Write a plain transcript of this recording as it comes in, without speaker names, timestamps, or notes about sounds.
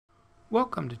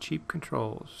Welcome to Cheap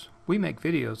Controls. We make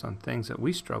videos on things that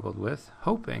we struggled with,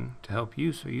 hoping to help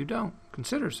you so you don't.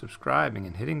 Consider subscribing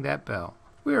and hitting that bell.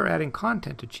 We are adding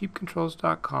content to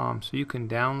cheapcontrols.com so you can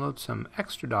download some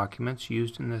extra documents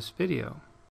used in this video.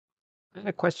 I had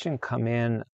a question come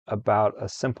in about a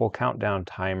simple countdown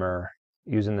timer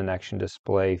using the Nextion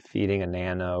display, feeding a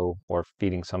Nano or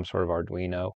feeding some sort of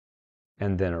Arduino,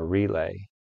 and then a relay.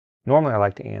 Normally I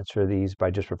like to answer these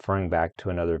by just referring back to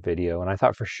another video, and I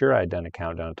thought for sure I'd done a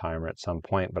countdown timer at some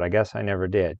point, but I guess I never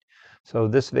did. So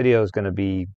this video is going to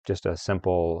be just a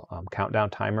simple countdown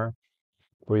timer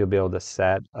where you'll be able to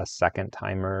set a second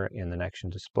timer in the Nextion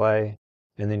display,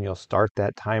 and then you'll start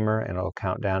that timer and it'll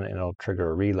count down and it'll trigger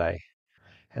a relay.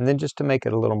 And then just to make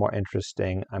it a little more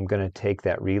interesting, I'm going to take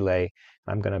that relay,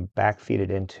 I'm going to backfeed it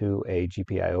into a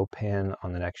GPIO pin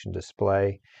on the Nextion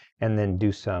display, and then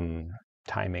do some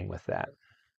timing with that.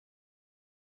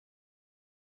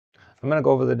 I'm going to go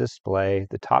over the display.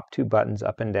 The top two buttons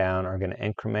up and down are going to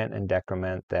increment and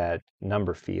decrement that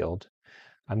number field.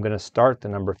 I'm going to start the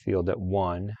number field at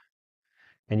 1,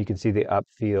 and you can see the up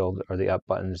field or the up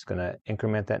button is going to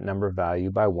increment that number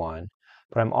value by 1.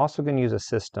 But I'm also going to use a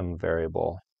system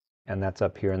variable, and that's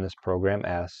up here in this program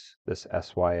S, this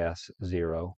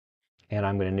SYS0, and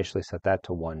I'm going to initially set that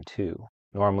to 1 too.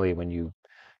 Normally when you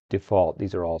default,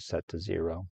 these are all set to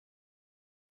 0.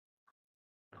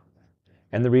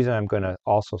 And the reason I'm going to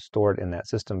also store it in that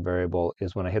system variable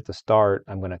is when I hit the start,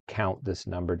 I'm going to count this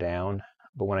number down,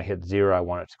 but when I hit 0, I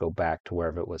want it to go back to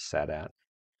wherever it was set at.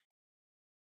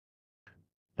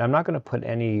 Now I'm not going to put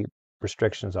any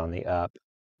restrictions on the up,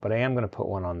 but I am going to put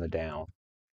one on the down.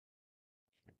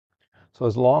 So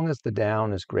as long as the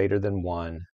down is greater than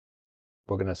 1,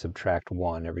 we're going to subtract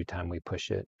 1 every time we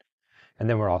push it. And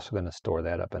then we're also going to store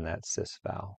that up in that sys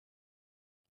val,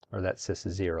 or that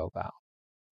sys0 val.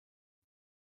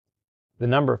 The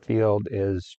number field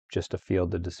is just a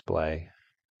field to display.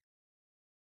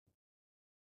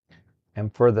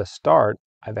 And for the start,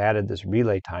 I've added this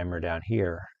relay timer down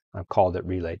here. I've called it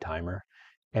relay timer,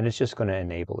 and it's just going to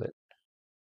enable it.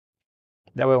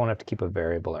 That way I won't have to keep a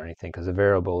variable or anything, because the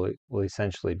variable will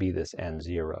essentially be this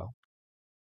N0.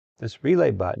 This relay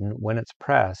button, when it's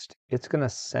pressed, it's going to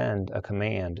send a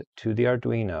command to the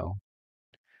Arduino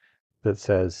that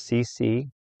says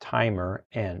CC timer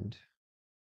end.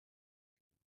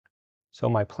 So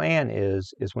my plan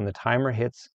is when the timer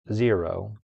hits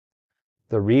 0,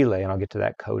 the relay, and I'll get to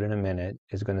that code in a minute,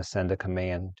 is going to send a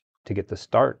command to get the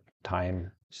start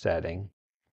time setting.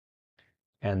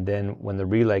 And then when the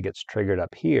relay gets triggered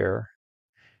up here,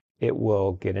 it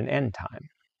will get an end time.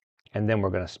 And then we're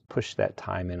going to push that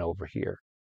time in over here.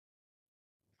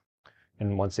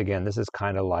 And once again, this is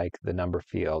kind of like the number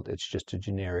field. It's just a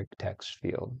generic text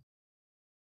field.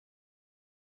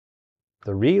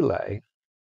 The relay,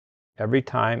 every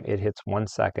time it hits 1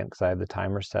 second, because I have the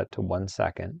timer set to 1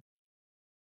 second,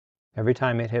 every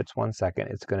time it hits 1 second,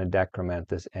 it's going to decrement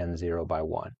this N0 by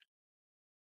 1.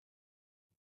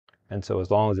 And so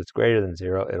as long as it's greater than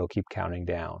 0, it'll keep counting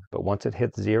down. But once it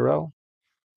hits 0,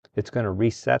 it's going to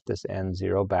reset this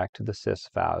N0 back to the sys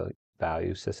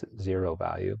value, sys0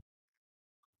 value.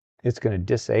 It's going to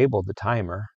disable the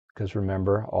timer, because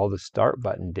remember, all the start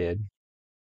button did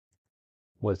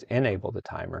was enable the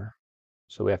timer.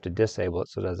 So we have to disable it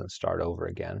so it doesn't start over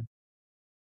again.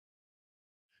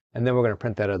 And then we're going to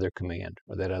print that other command,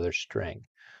 or that other string,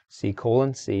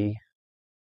 C:(C)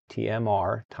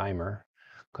 TMR timer,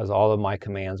 because all of my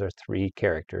commands are 3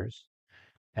 characters.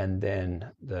 And then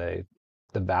the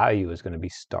value is going to be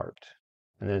start.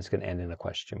 And then it's going to end in a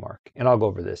question mark. And I'll go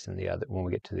over this in the other, when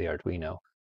we get to the Arduino,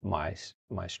 my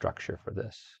structure for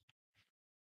this.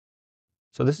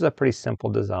 So this is a pretty simple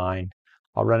design.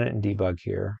 I'll run it in debug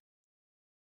here.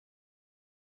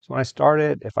 So when I start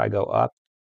it, if I go up,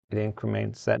 it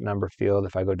increments that number field.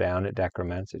 If I go down, it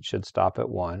decrements. It should stop at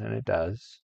 1, and it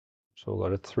does. So we'll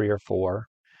go to 3 or 4.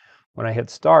 When I hit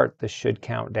start, this should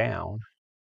count down.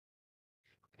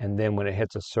 And then when it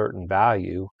hits a certain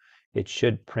value, it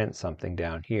should print something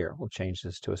down here. We'll change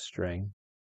this to a string,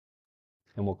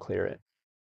 and we'll clear it.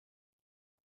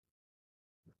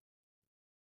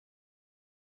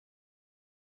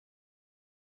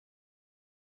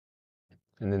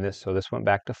 And then this went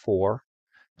back to 4,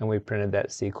 and we printed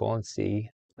that C:(C),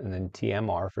 and then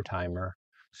TMR for timer,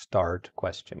 start,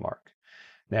 question mark.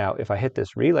 Now, if I hit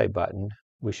this relay button,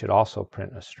 we should also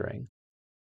print a string.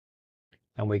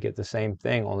 And we get the same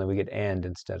thing, only we get end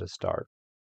instead of start.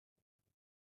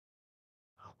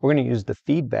 We're going to use the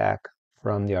feedback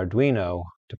from the Arduino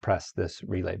to press this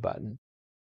relay button.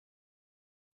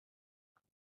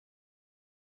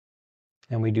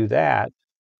 And we do that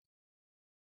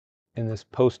In this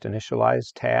Post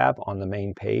Initialize tab on the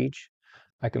main page,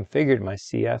 I configured my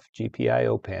CF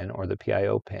GPIO pin, or the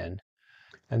PIO pin,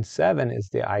 and 7 is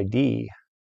the ID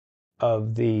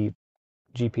of the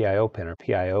GPIO pin or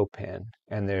PIO pin,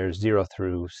 and there's 0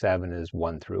 through 7 is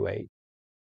 1 through 8.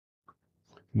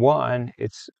 1,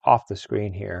 it's off the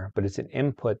screen here, but it's an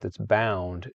input that's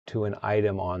bound to an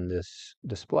item on this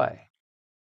display.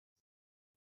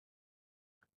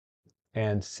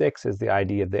 And 6 is the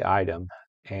ID of the item,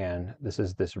 and this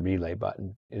is this relay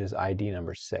button. It is ID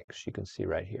number 6, you can see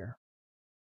right here.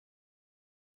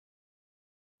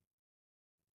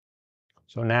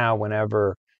 So now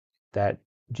whenever that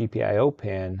GPIO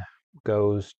pin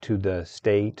goes to the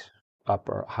state up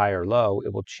or high or low,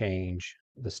 it will change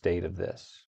the state of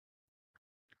this.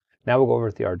 Now we'll go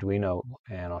over to the Arduino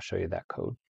and I'll show you that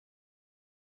code.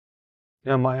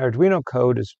 Now my Arduino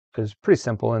code is pretty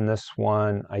simple in this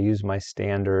one. I use my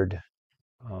standard,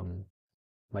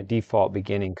 my default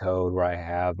beginning code where I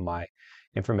have my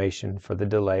information for the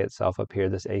delay itself up here,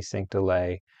 this async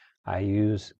delay.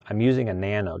 I'm using a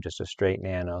nano, just a straight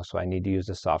nano, so I need to use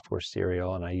the software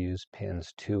serial, and I use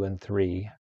pins 2 and 3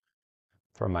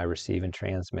 for my receive and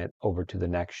transmit over to the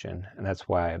Nextion, and that's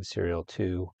why I have serial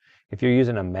 2. If you're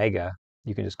using a Mega,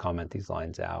 you can just comment these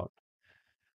lines out.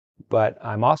 But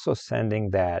I'm also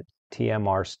sending that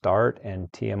TMR start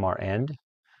and TMR end.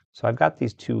 So I've got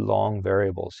these two long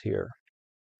variables here.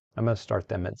 I'm going to start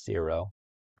them at 0.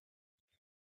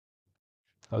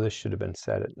 Oh, this should have been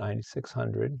set at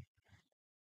 9600.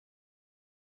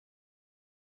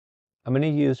 I'm going to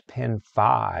use pin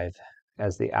 5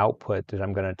 as the output that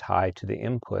I'm going to tie to the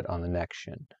input on the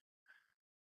Nextion.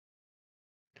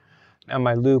 Now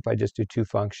my loop, I just do 2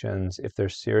 functions. If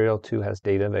there's serial 2 has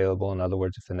data available, in other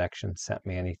words, if the Nextion sent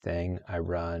me anything, I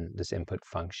run this input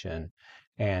function.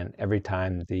 And every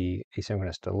time the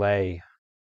asynchronous delay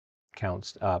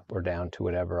counts up or down to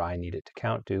whatever I need it to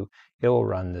count to, it will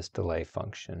run this delay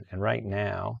function. And right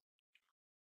now,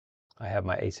 I have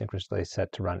my asynchronous delay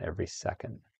set to run every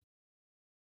second.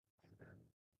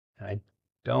 And I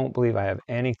don't believe I have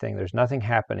anything, there's nothing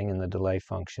happening in the delay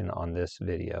function on this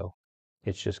video.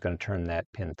 It's just going to turn that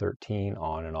pin 13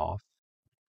 on and off.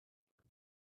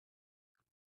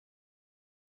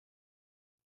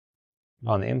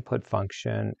 On the input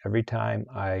function, every time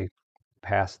I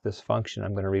pass this function,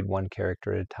 I'm going to read 1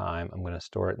 character at a time. I'm going to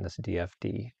store it in this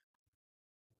DFD.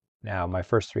 Now, my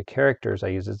first 3 characters I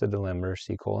use as the delimiter,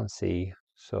 C:C.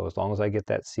 So as long as I get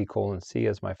that C:C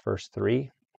as my first 3,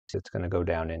 it's going to go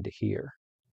down into here.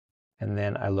 And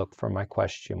then I look for my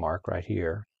question mark right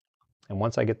here. And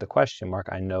once I get the question mark,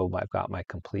 I know I've got my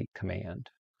complete command.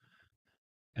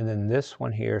 And then this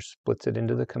one here splits it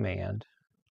into the command.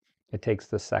 It takes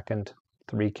the second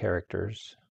 3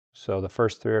 characters. So the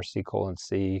first 3 are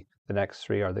C:C, the next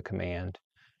 3 are the command.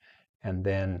 And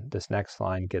then this next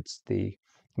line gets the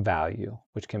value,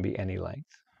 which can be any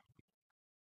length.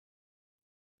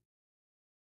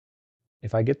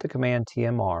 If I get the command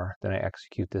TMR, then I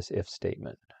execute this if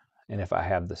statement. And if I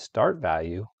have the start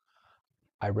value,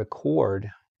 I record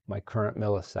my current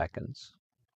milliseconds.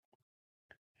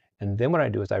 And then what I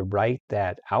do is I write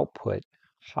that output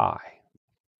high.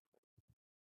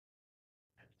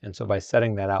 And so by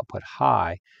setting that output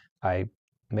high, I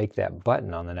make that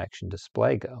button on the Nextion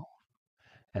display go.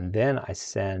 And then I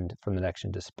send from the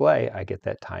Nextion display, I get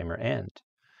that timer end.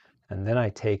 And then I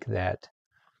take that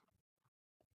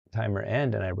timer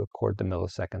end and I record the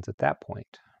milliseconds at that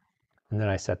point. And then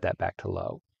I set that back to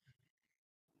low.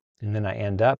 And then I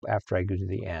end up, after I go to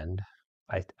the end,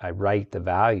 I write the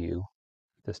value,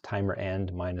 this timer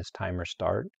end minus timer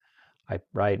start, I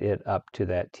write it up to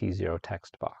that T0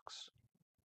 text box.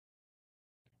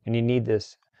 And you need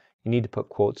to put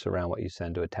quotes around what you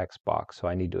send to a text box, so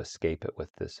I need to escape it with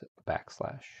this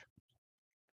backslash.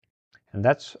 And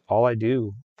that's all I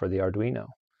do for the Arduino.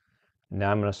 Now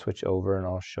I'm going to switch over and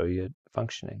I'll show you it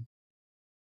functioning.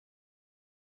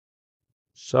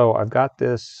 So I've got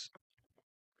the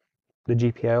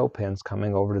GPIO pins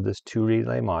coming over to this 2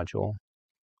 relay module.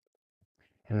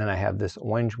 And then I have this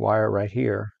orange wire right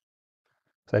here.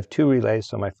 So I have 2 relays,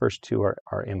 so my first 2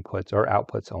 are inputs or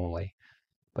outputs only.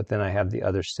 But then I have the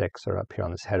other 6 are up here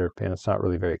on this header pin. It's not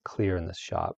really very clear in this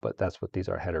shot, but that's what these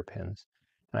are, header pins.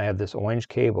 And I have this orange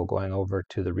cable going over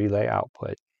to the relay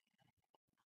output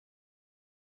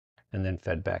and then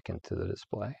fed back into the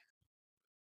display.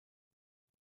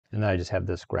 And then I just have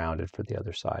this grounded for the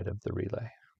other side of the relay.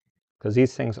 Because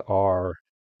these things are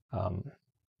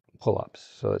pull-ups,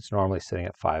 so it's normally sitting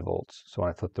at 5 volts. So when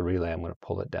I flip the relay, I'm going to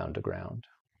pull it down to ground.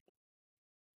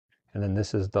 And then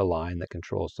this is the line that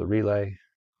controls the relay,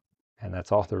 and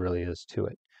that's all there really is to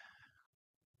it.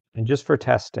 And just for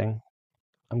testing,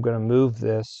 I'm going to move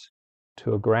this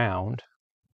to a ground.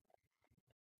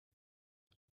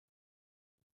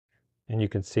 And you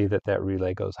can see that that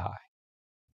relay goes high.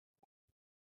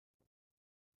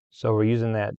 So we're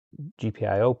using that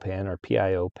GPIO pin or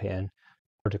PIO pin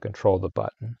to control the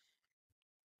button.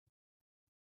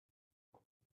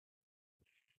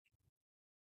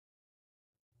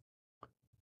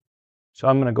 So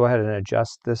I'm going to go ahead and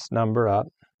adjust this number up.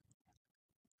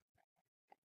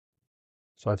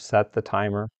 So I've set the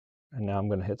timer, and now I'm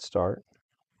going to hit start.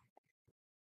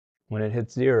 When it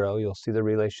hits 0, you'll see the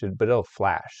relay but it'll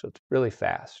flash, so it's really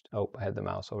fast. Oh, I had the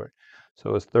mouse over it.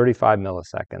 So it was 35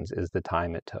 milliseconds is the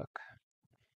time it took.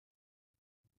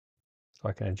 So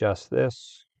I can adjust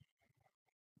this.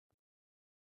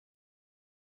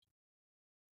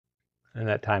 And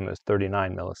that time was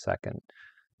 39 milliseconds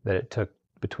that it took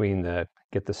between the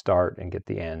get the start and get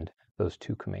the end, those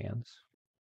two commands.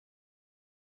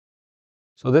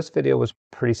 So this video was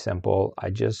pretty simple.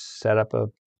 I just set up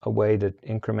a way to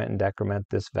increment and decrement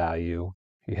this value.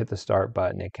 You hit the start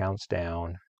button, it counts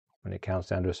down. When it counts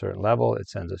down to a certain level, it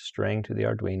sends a string to the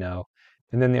Arduino,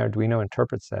 and then the Arduino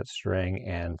interprets that string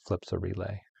and flips a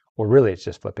relay. Or really, it's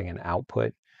just flipping an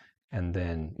output, and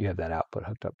then you have that output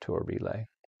hooked up to a relay.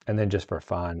 And then just for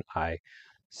fun, I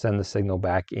send the signal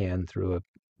back in through a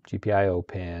GPIO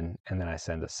pin, and then I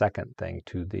send a second thing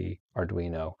to the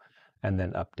Arduino, and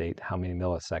then update how many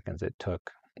milliseconds it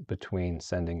took between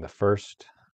sending the first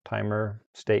timer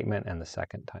statement and the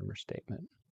second timer statement.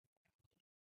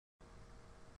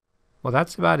 Well,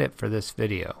 that's about it for this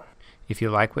video. If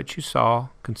you like what you saw,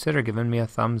 consider giving me a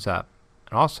thumbs up,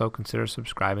 and also consider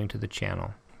subscribing to the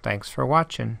channel. Thanks for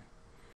watching.